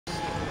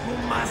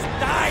must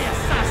die,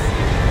 assassin!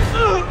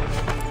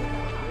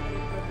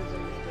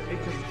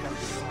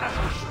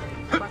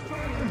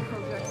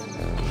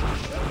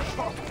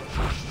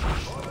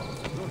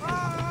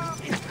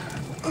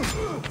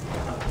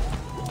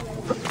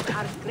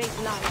 Our great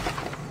life.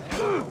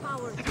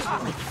 Power.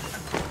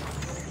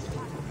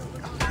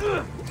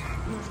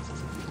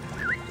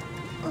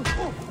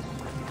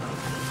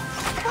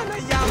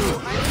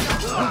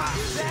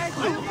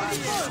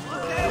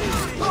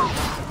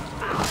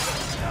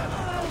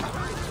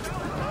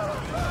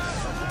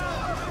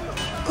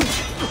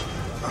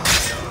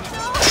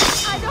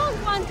 I don't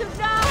want to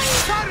die!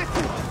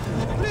 Charity!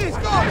 Please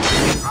go!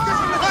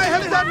 I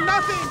have done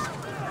nothing!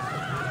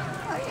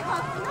 I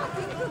have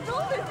nothing to do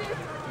with it!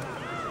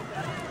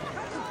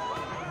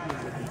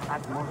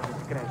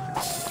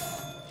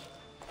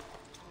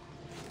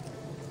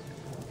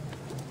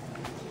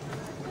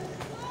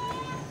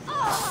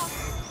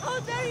 How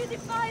dare you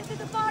defy the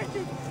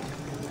departed!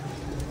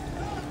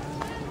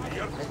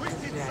 Your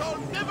twisted soul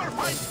never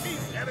finds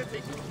peace,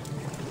 heretic!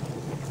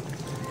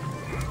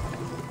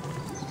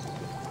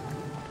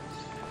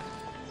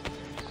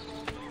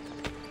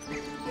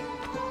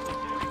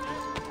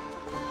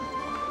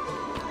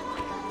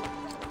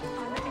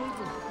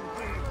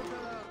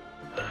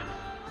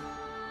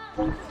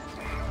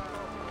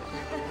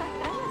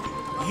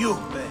 You,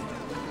 men,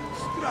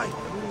 strife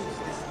rules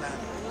this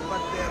land,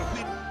 but there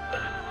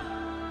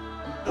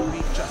will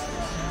be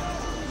justice.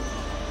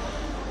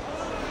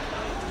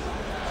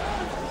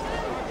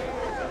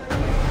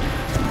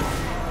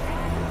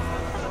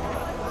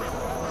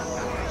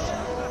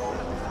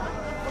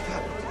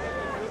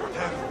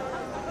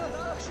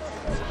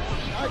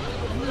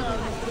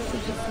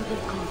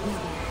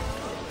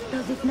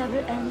 Does it never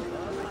end?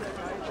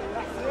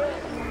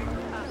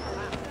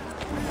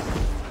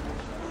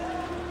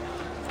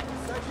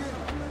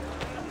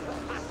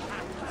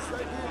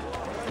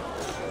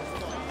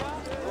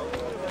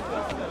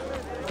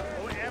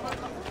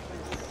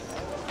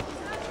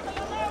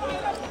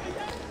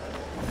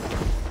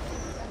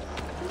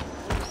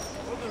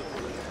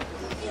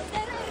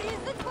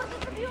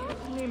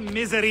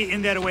 Misery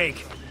in their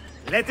wake.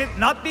 Let it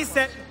not be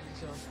said.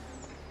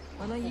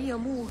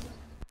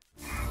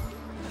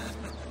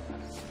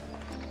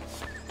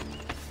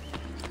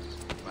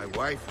 My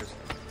wife is...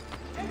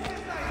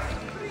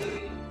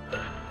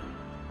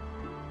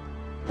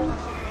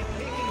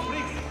 Taking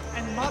bricks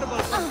and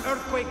marble from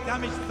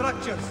earthquake-damaged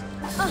structures.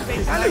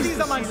 Fatalities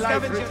among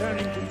scavengers.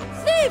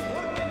 Steve!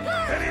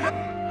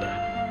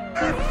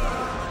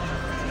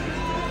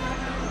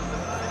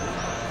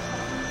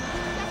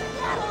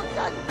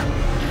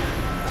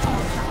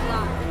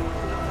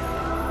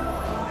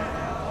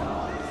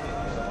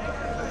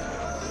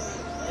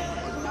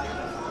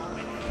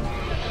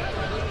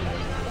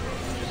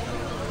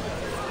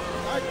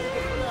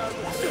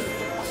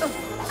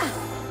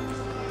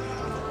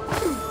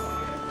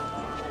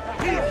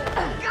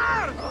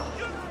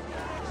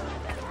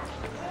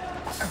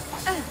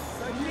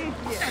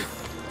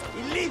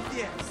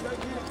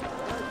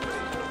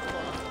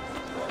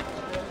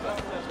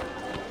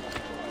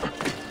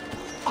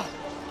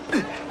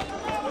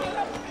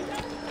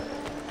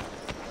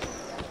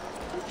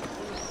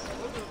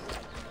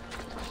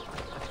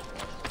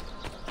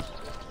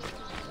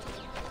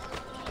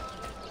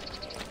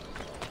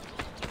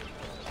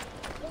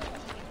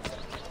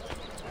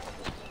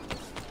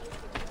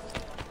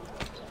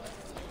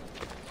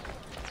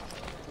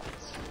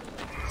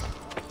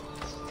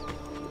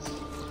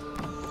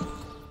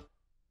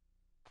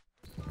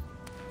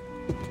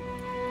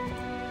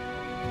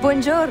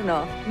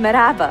 Buongiorno,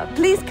 merhaba.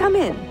 Please come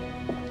in.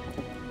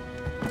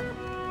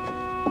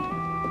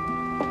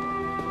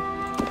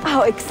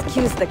 Oh,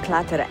 excuse the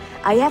clutter.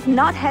 I have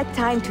not had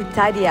time to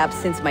tidy up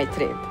since my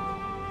trip.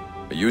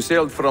 You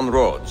sailed from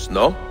Rhodes,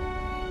 no?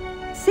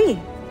 See,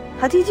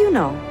 how did you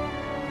know?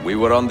 We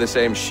were on the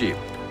same ship.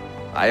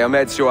 I am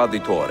Ezio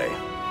Auditore.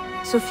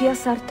 Sofia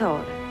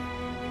Sartor.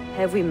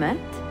 Have we met?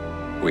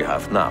 We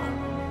have now.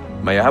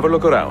 May I have a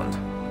look around?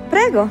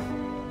 Prego.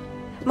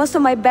 Most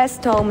of my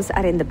best tomes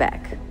are in the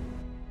back.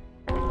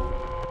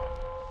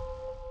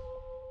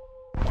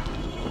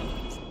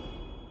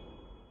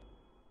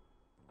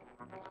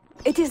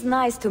 It is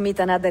nice to meet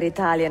another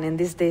Italian in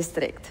this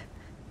district.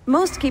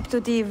 Most keep to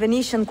the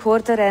Venetian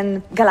Quarter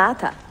and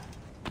Galata.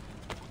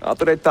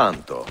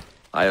 Altrettanto.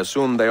 I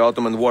assume the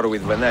Ottoman war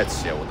with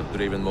Venezia would have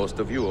driven most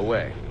of you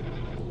away.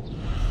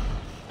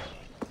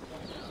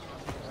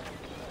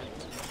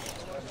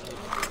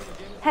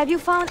 Have you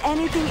found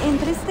anything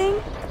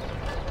interesting?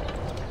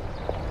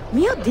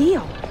 Mio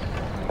Dio!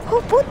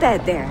 Who put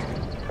that there?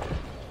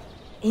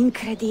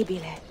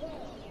 Incredibile.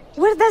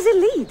 Where does it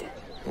lead?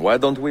 Why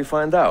don't we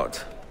find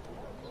out?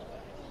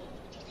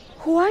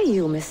 Who are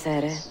you,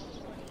 Messere?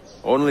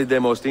 Only the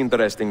most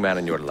interesting man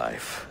in your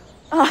life.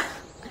 Ah,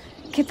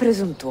 che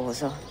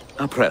presuntuoso.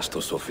 A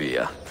presto,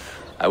 Sofia.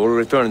 I will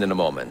return in a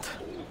moment.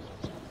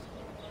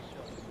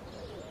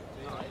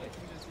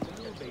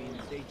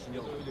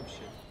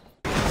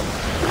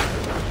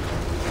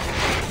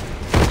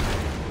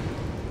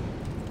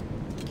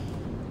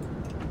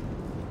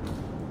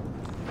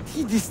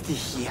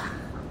 here.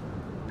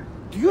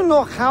 Do you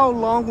know how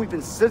long we've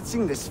been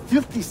searching this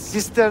filthy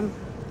cistern?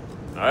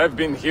 I've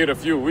been here a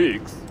few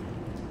weeks.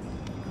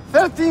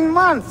 13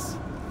 months!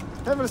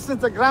 Ever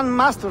since the Grand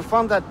Master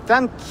found that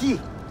damn key.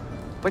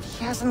 But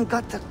he hasn't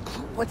got a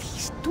clue what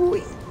he's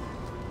doing.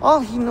 All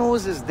he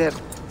knows is they're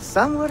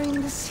somewhere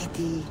in the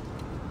city.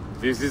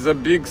 This is a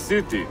big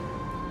city.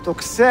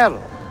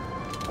 Tuxero.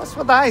 That's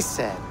what I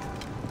said.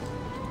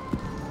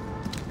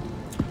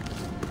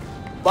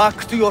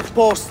 Back to your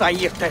post,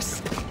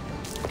 Aietes.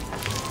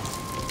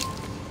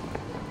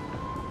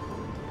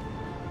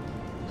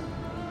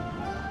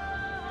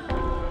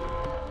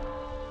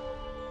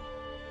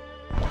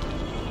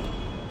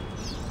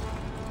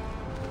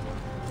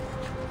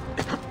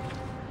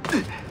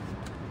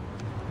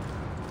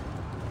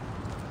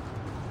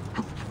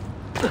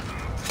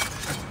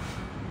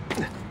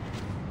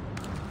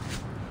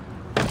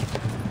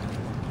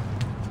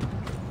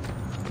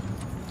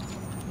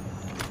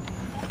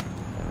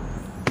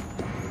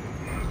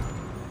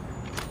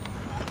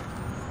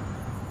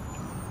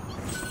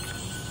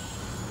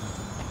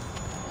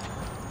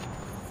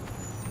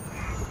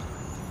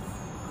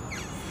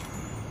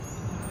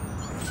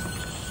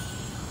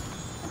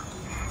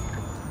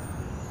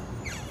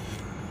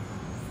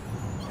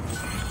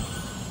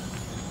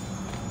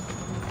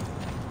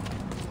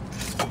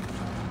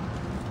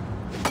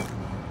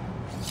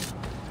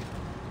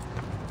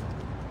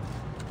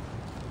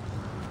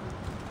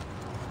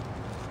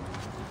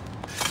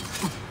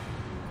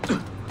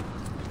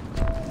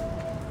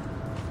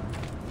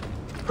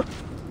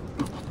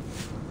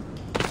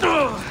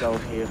 Down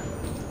here.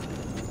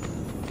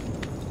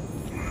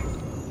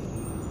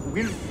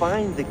 We'll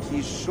find the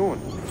keys soon.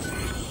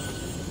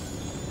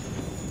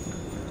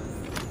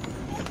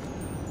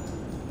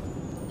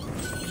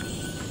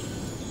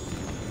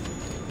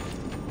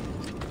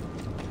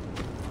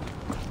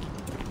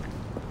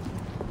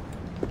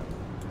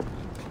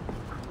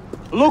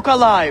 Look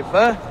alive,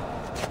 huh?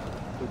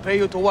 We pay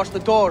you to watch the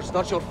doors,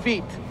 not your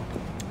feet.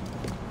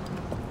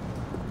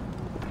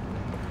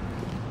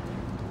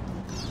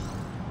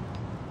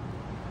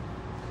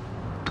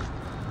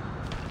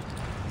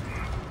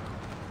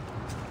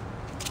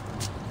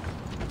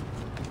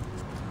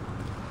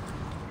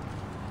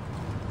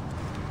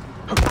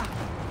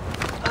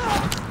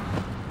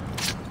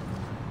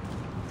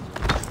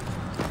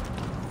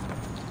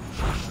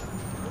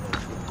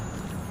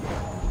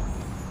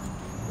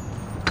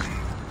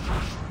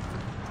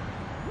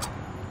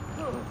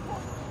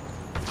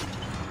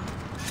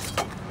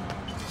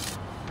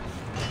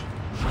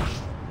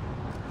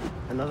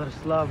 Another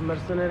Slav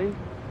mercenary?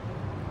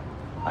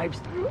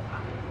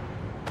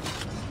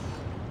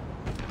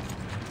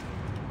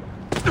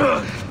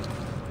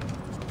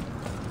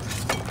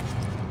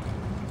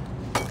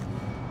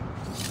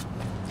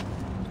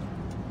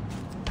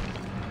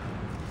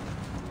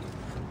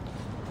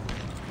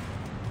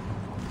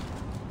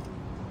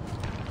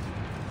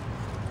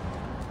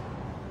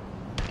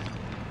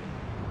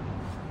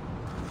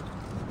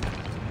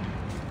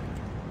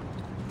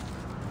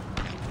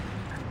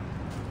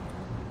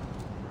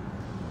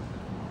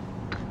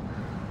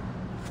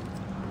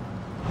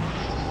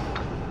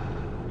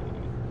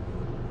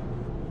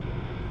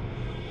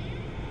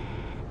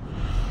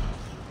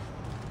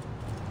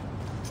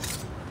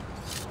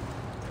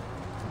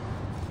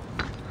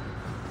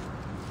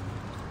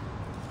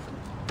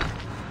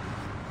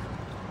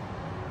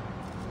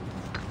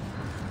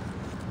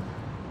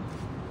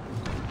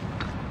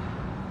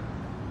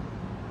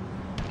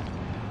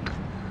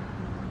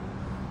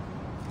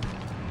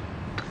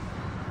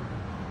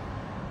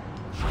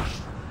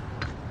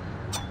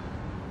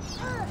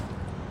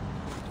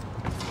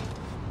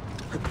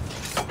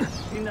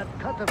 Seen that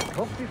cut of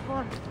rope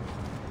before?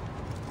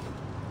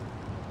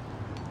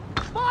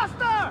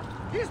 Master!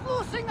 He's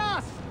losing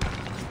us!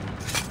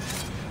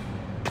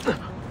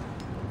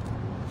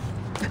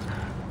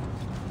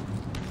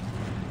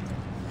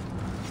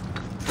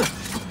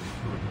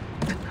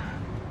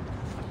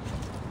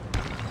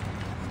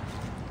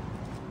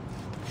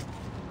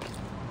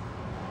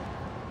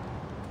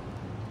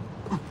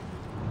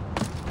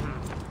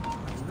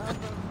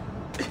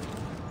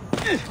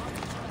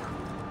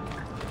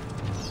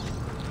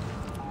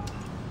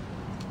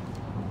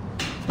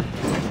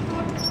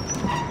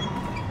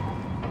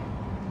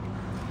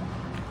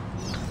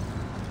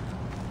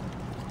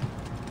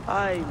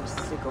 I'm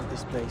sick of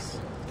this place.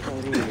 I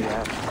really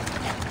am.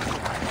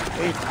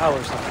 8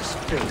 hours of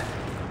restraint.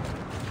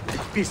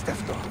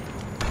 Pistefto.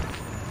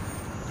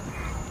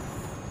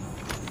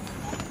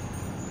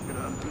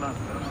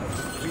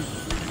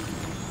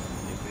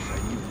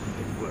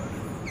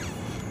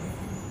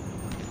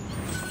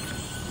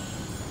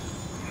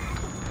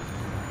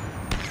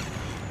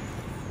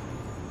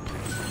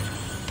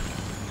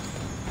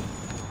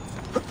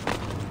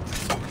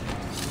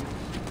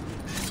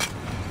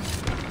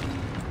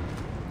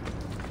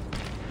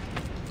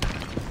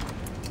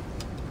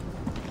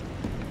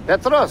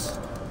 Petros,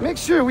 make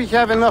sure we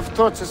have enough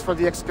torches for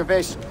the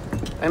excavation.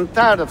 I'm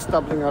tired of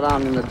stumbling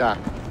around in the dark.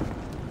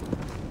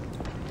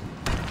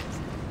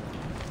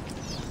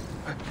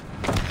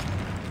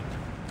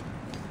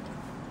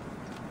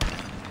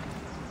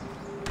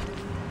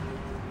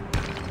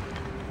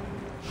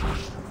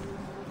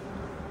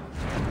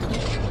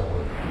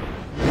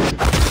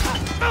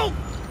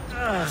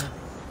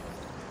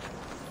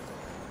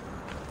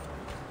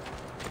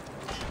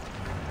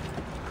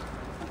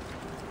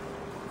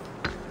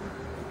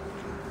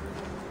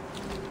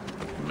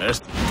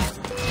 Missed.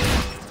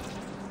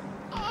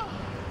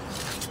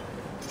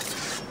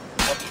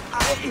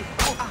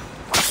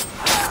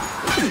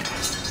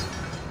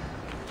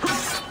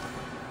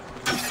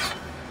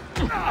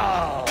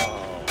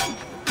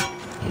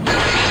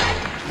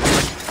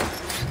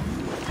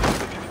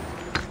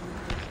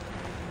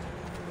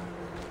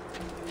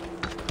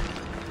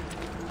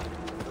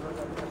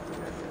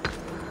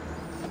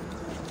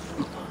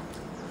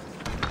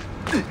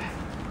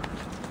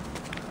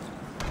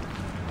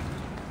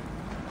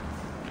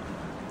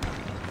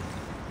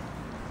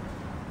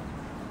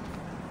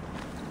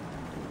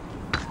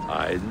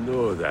 I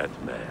know that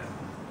man.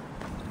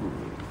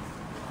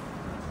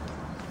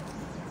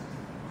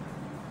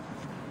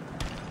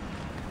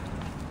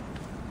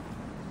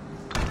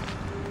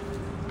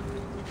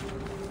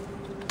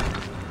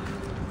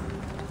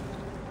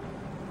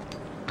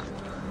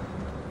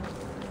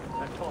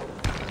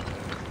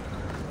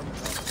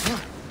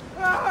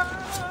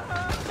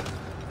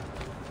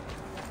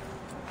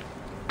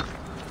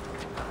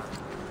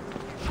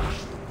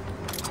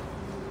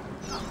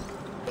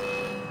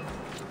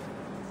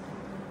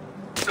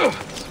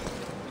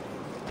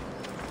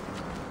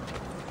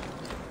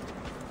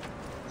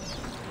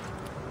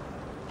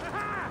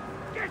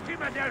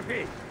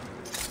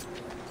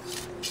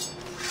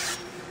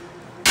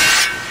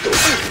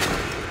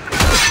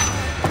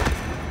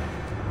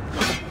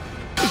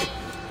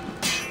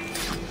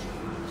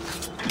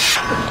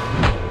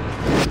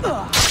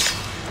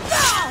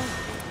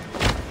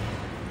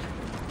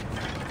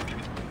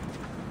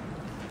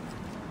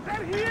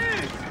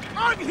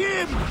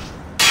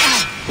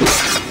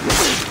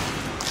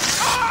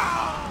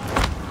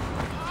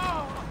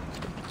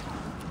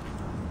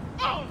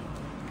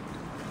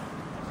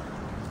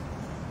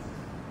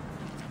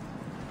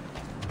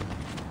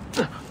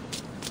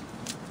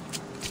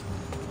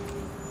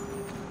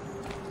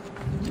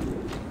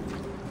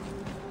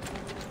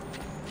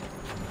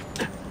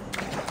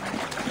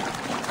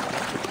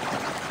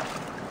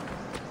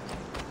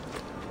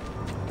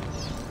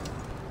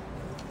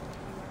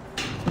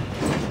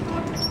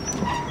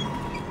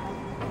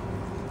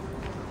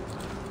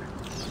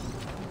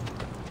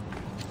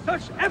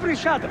 Touch every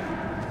shadow.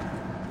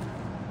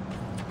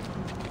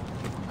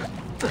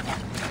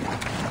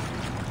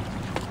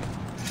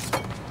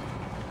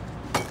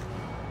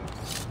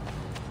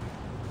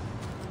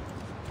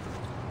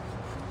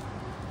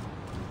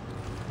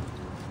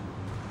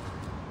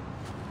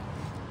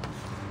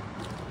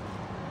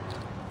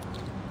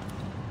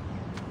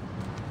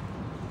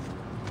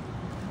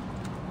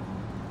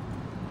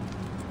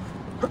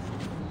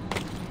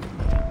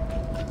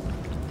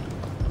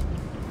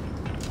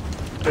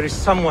 There is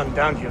someone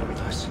down here with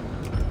us.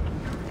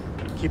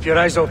 Keep your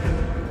eyes open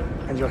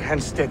and your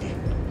hands steady.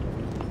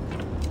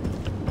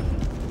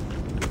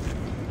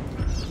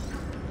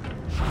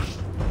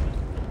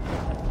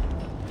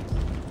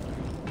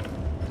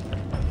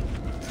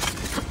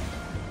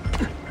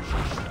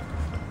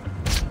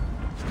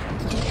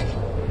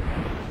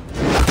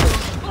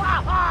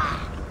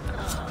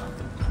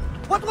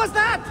 What was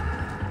that?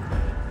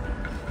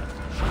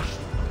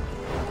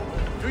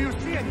 Do you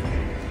see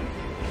anything?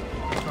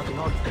 Nothing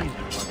odd here.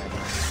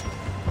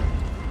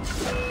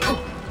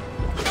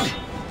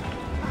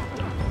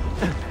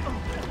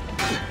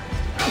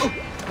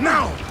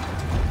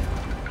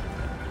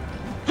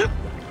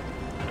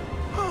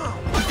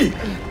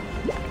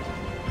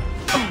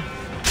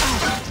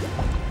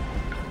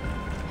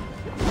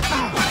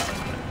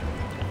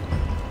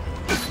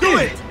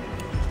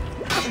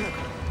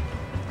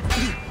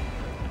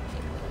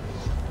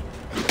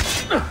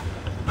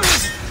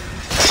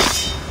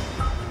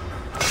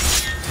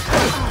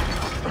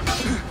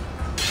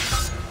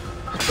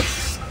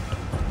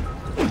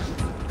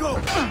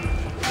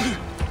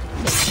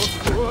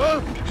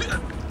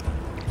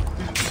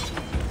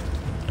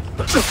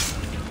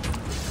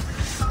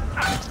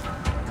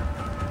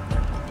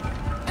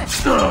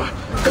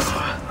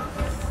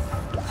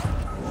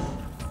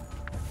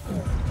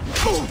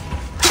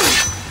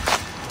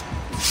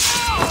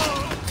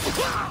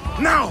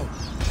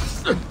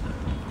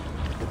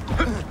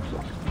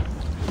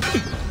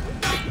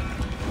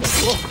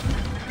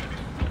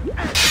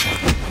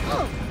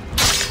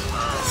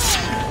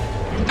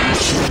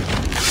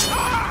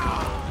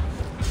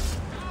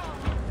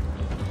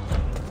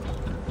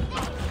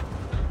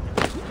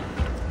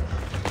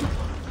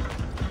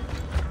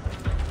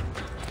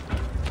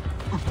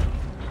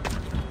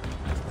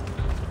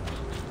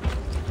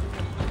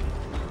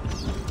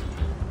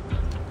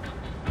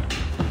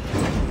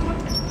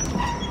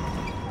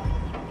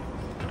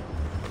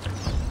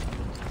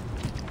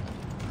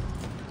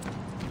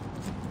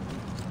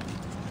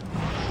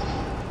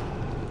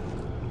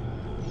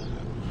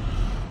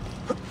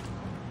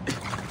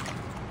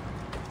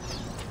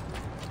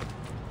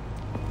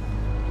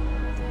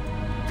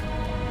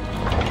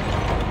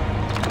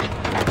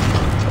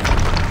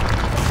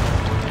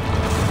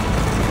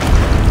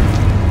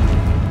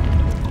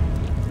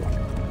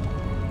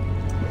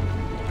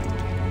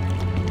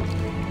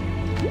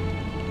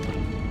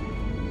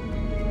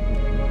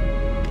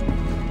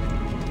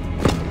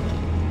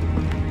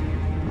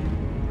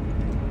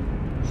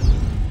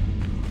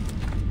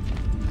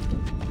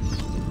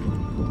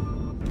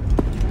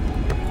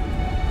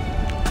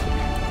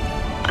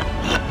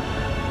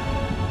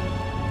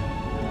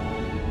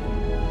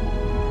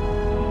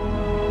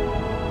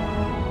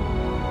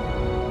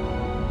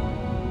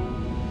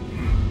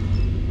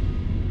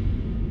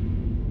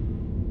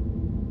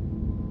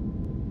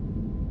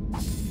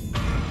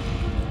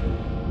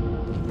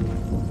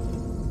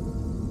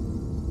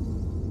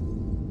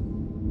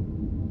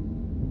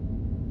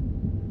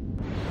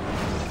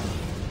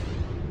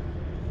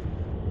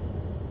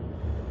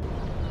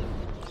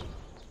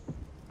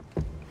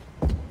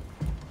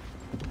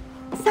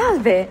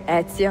 Salve,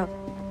 Ezio.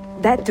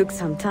 That took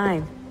some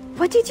time.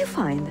 What did you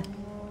find?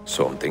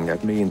 Something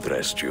that may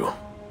interest you.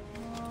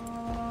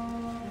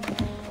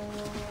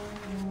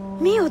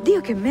 Mio Dio,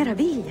 che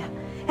meraviglia!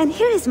 And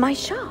here is my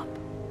shop.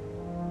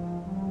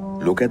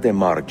 Look at the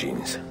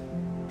margins.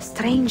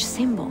 Strange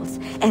symbols,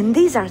 and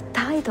these are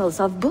titles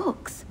of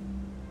books.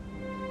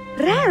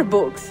 Rare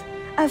books!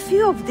 A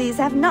few of these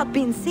have not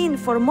been seen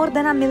for more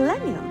than a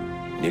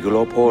millennium.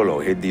 Niccolo Polo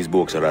hid these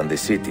books around the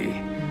city.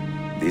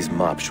 This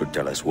map should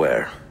tell us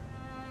where.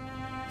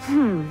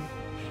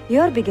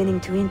 You're beginning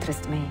to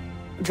interest me.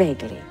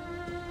 Vaguely.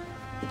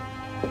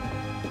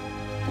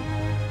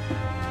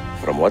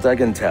 From what I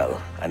can tell,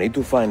 I need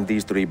to find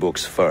these 3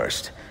 books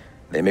first.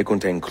 They may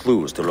contain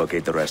clues to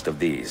locate the rest of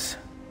these.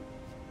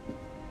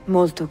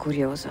 Molto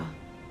curioso.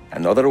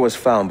 Another was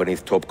found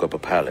beneath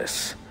Topkapi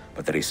Palace,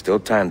 but there is still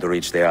time to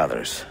reach the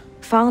others.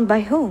 Found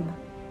by whom?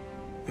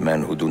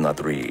 Men who do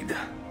not read.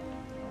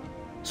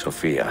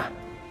 Sophia,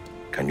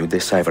 can you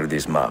decipher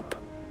this map?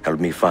 Help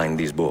me find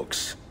these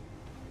books.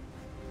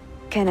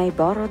 Can I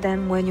borrow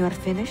them when you are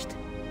finished?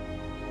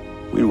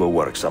 We will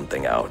work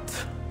something out.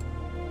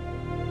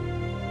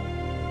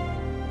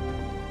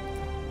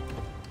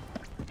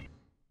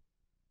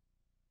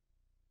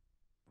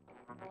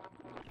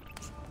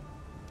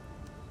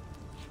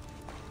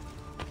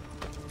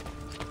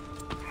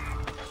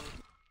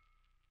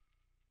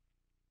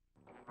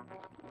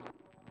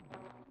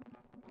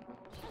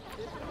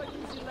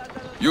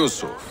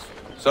 Yusuf,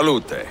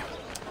 salute.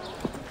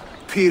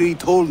 Piri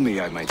told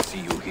me I might see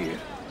you here.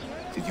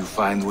 Did you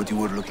find what you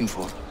were looking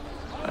for?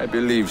 I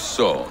believe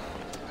so.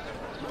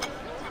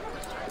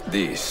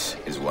 This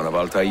is one of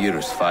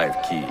Altair's 5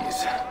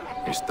 keys.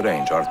 A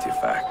strange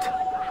artifact.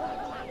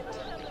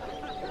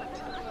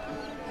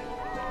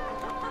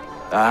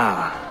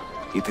 Ah,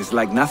 it is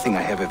like nothing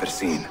I have ever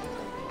seen.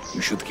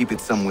 You should keep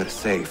it somewhere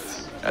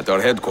safe. At our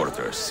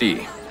headquarters,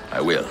 see. I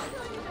will.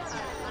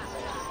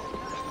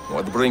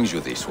 What brings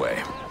you this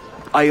way?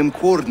 I am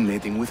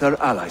coordinating with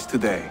our allies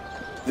today.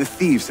 The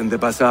thieves in the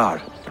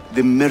bazaar,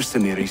 the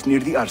mercenaries near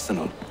the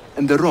arsenal,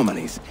 and the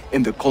Romanis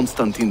in the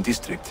Constantine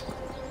district.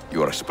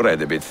 You are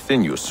spread a bit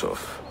thin,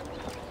 Yusuf.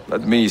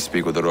 Let me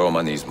speak with the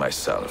Romanis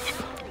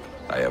myself.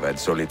 I have had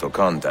so little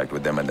contact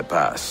with them in the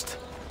past.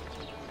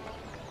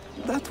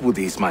 That would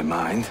ease my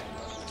mind.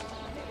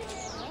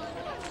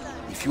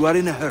 If you are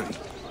in a hurry,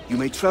 you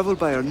may travel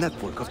by our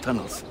network of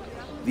tunnels.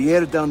 The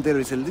air down there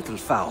is a little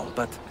foul,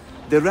 but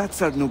the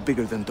rats are no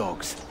bigger than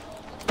dogs.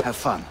 Have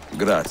fun.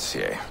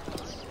 Grazie.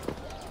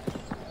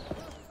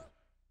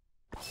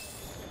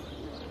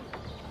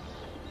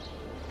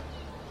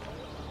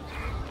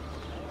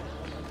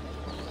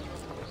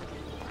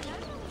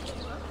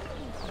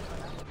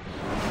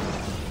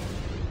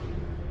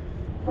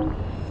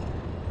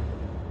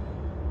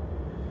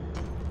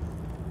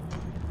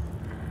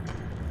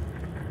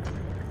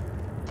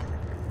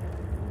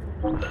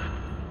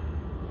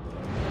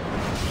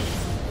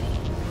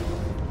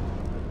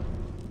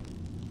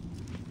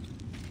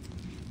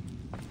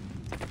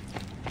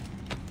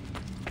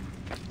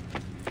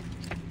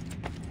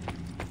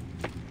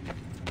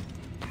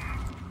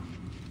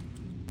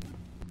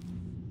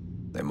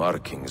 The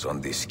markings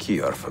on this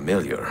key are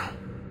familiar.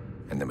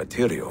 And the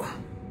material,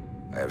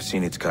 I have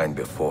seen its kind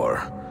before.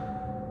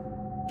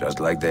 Just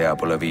like the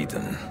Apple of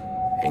Eden,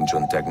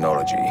 ancient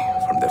technology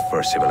from the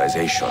first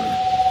civilization.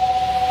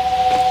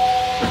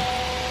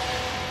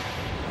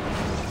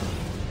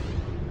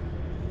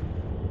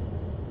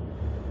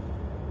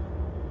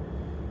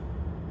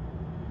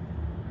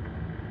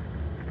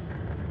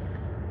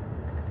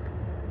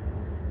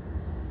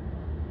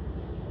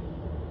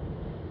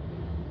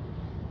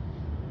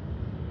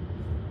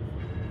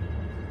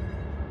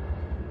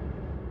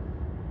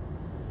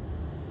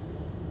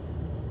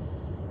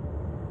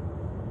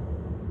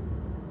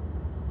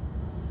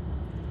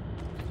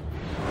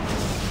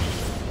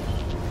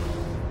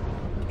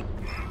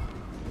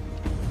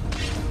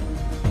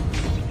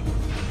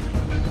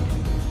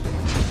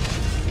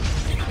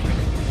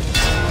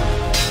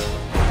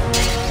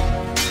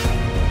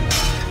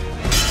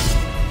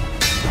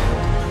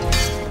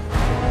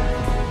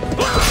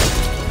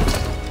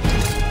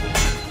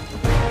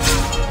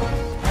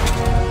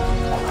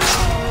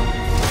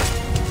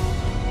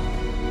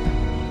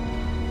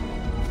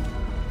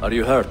 Are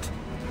you hurt?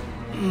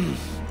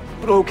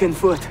 Broken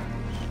foot.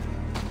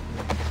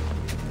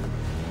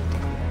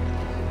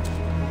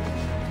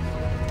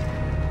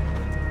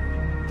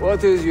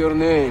 What is your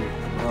name,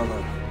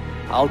 brother?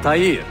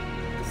 Altair,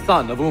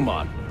 son of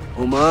Umar.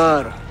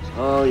 Umar.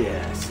 Oh,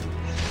 yes.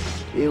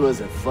 He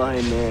was a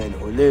fine man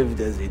who lived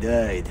as he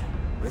died.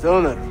 With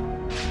honor.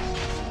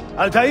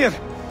 Altair,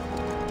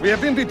 we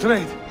have been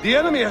betrayed. The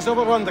enemy has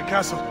overrun the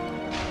castle.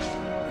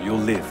 You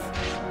live.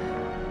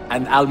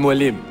 And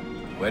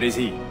Al-Mualim, where is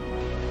he?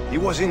 He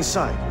was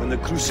inside when the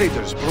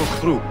Crusaders broke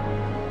through.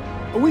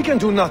 We can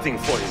do nothing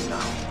for him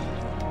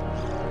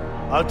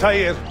now.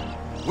 Altair,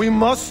 we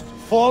must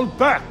fall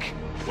back.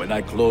 When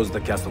I close the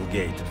castle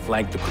gate,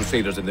 flank the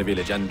Crusaders in the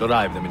village and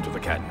drive them into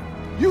the canyon.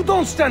 You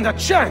don't stand a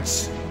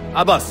chance!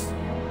 Abbas,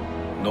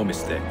 no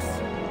mistakes.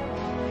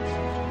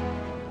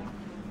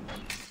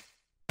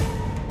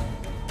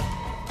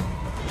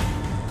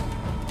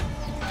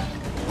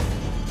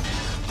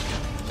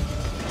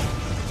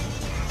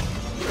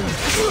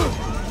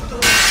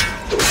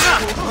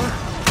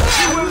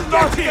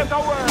 got him!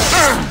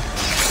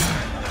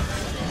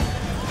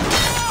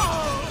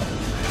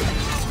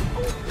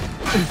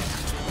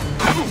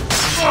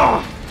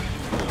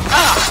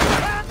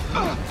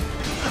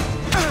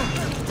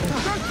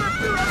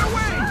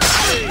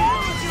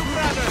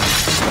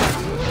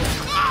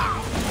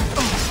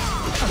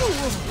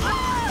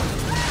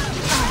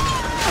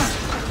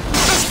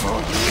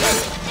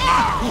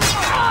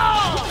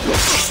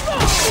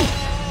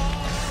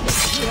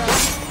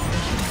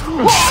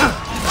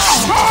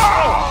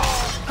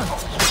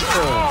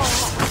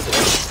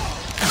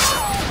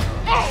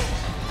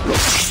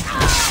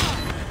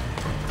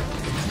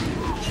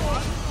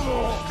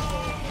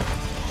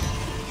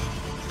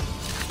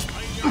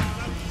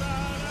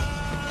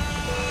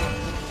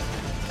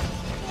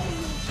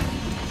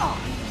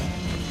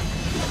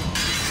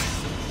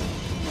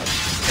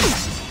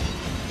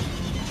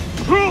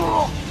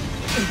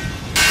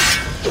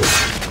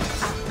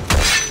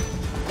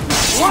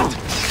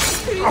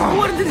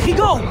 Where did he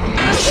go? I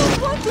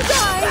don't want to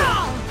die!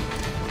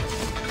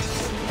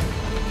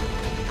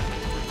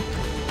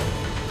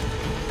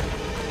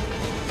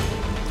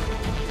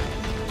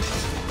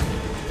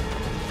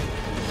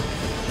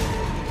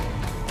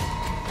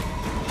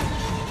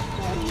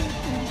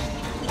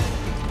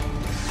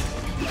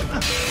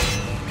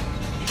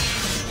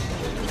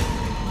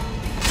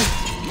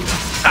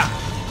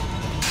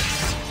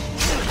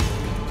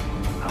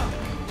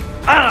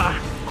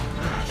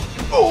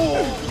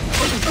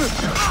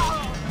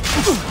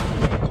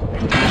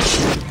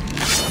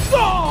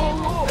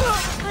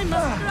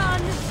 I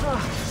must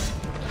run.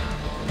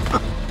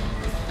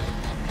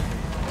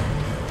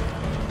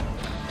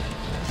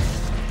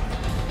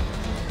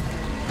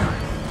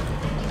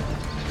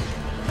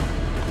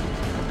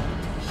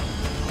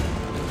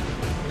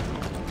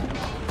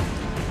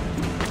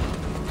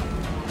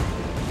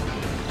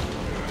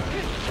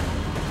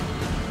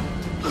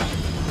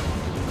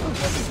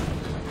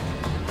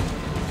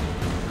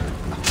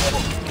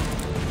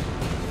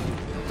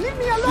 Leave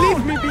me alone!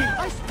 Leave me be!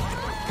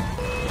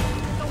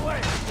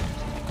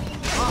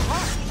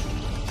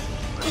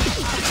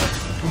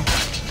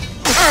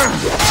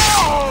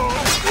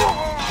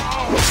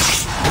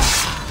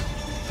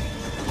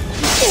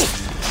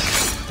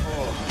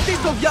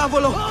 Tito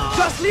Diavolo!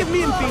 Just leave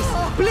me in peace!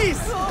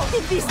 Please!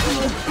 It is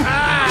you!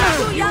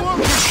 Too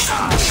young.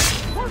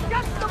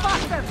 Forget the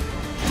bastard!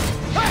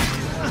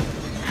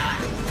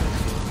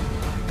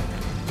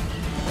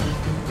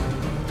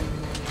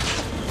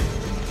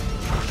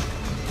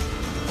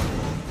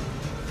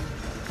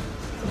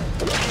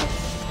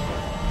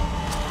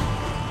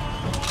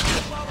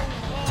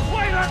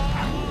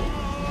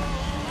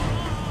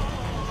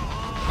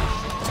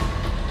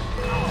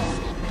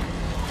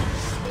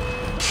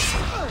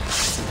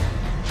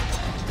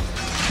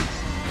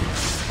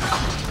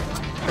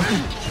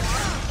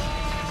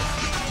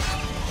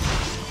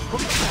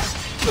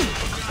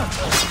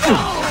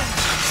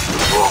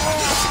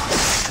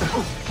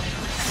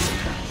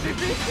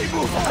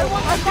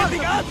 I'm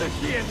getting out of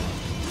here!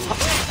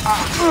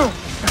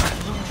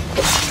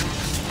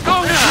 Go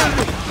now!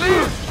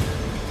 Please!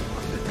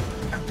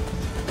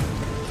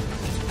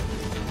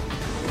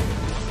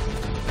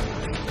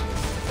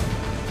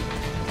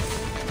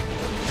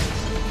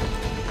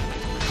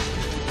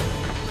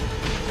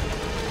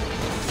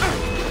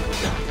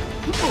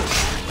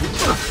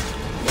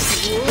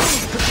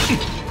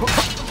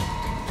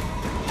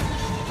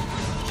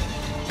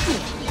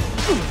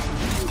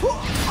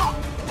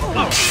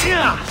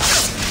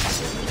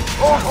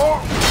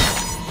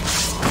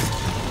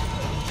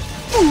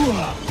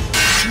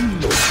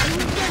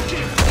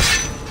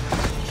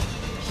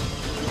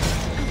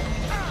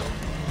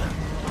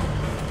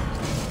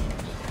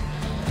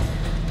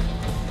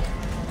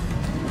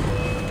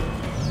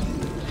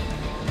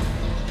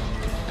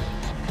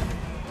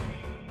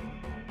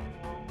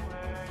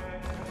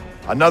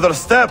 Another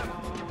step,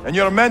 and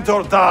your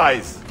mentor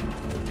dies.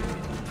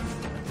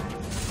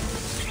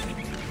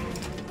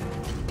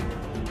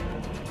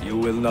 You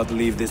will not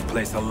leave this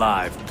place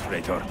alive,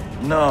 traitor.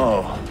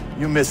 No,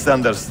 you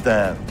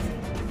misunderstand.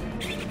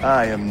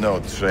 I am no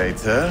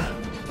traitor.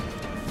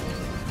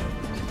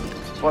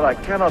 For I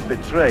cannot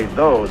betray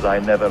those I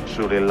never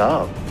truly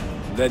loved.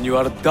 Then you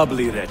are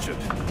doubly wretched,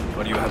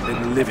 for you have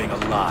been living a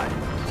lie.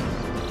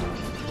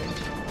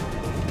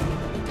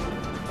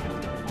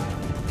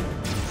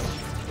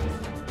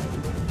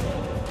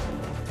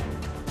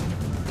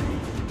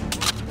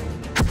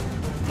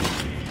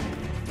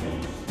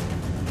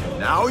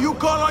 Now you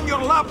call on your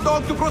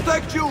lapdog to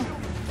protect you?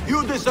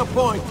 You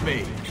disappoint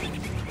me.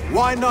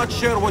 Why not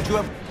share what you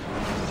have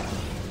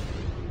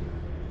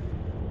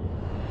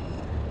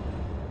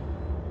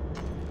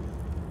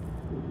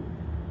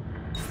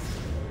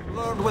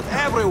learned with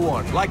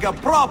everyone, like a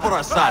proper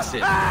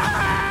assassin?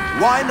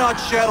 Why not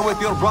share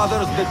with your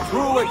brothers the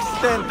true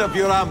extent of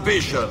your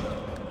ambition?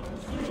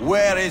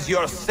 Where is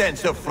your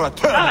sense of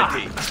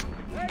fraternity?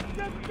 Take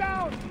them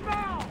down,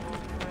 now!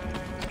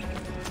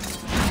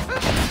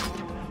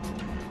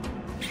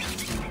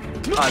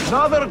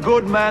 Another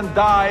good man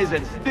dies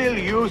and still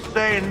you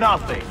say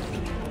nothing.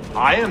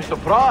 I am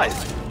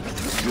surprised.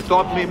 You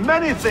taught me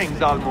many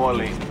things,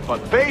 Al-Mualim, but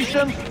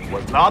patience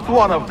was not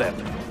one of them.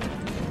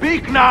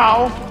 Speak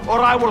now, or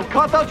I will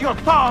cut out your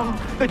tongue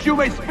that you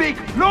may speak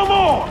no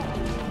more!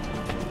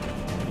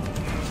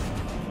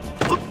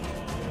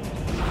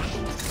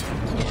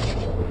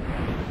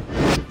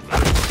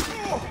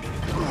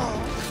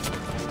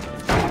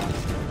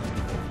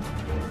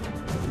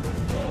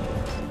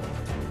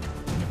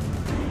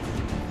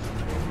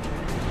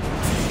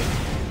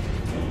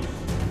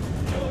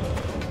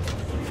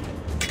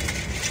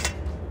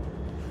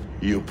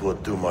 You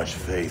put too much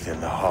faith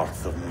in the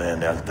hearts of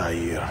men,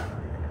 Altair.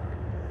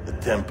 The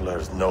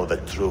Templars know the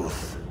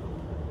truth.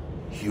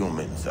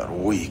 Humans are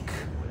weak,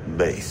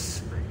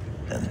 base,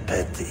 and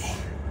petty.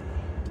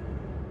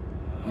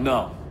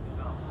 No.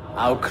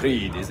 Our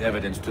creed is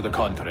evidence to the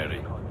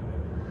contrary.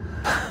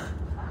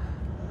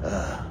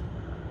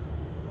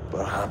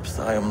 Perhaps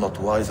I am not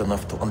wise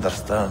enough to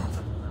understand,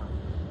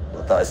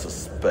 but I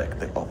suspect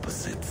the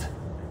opposite.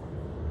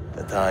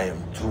 That I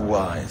am too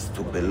wise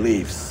to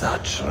believe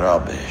such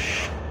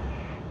rubbish.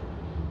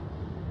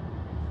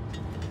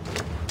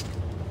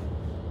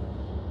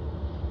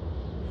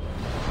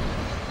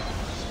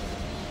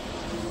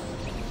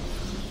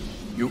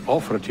 You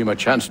offered him a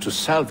chance to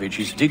salvage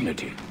his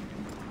dignity.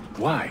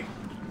 Why?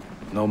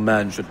 No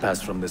man should pass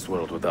from this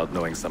world without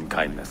knowing some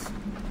kindness.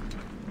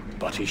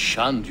 But he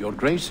shunned your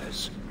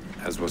graces.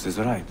 As was his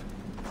right.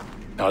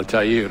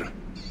 Altair,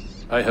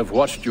 I have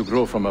watched you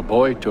grow from a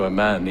boy to a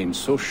man in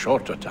so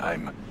short a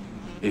time.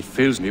 It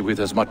fills me with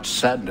as much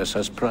sadness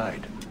as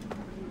pride.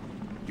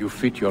 You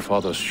fit your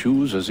father's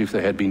shoes as if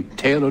they had been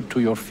tailored to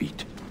your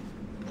feet.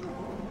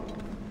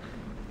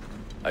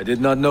 I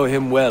did not know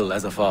him well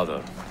as a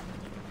father.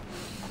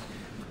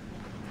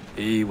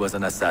 He was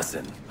an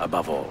assassin,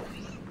 above all.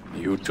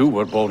 You too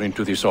were born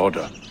into this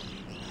order.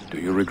 Do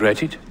you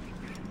regret it?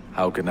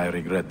 How can I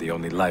regret the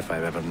only life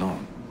I've ever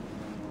known?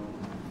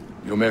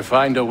 You may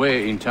find a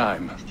way in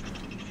time,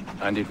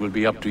 and it will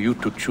be up to you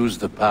to choose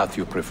the path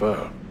you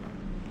prefer.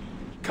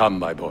 Come,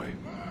 my boy,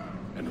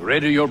 and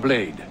ready your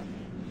blade.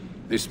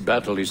 This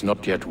battle is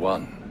not yet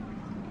won.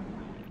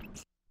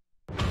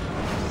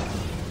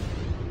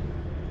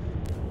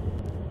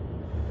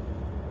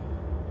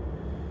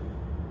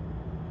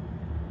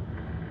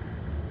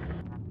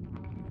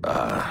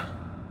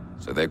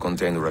 So they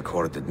contain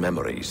recorded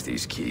memories,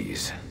 these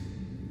keys.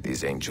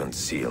 These ancient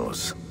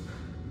seals.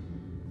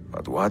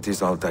 But what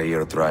is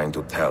Altair trying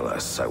to tell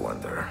us, I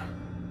wonder?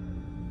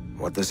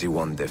 What does he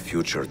want the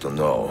future to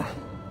know,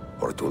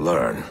 or to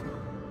learn?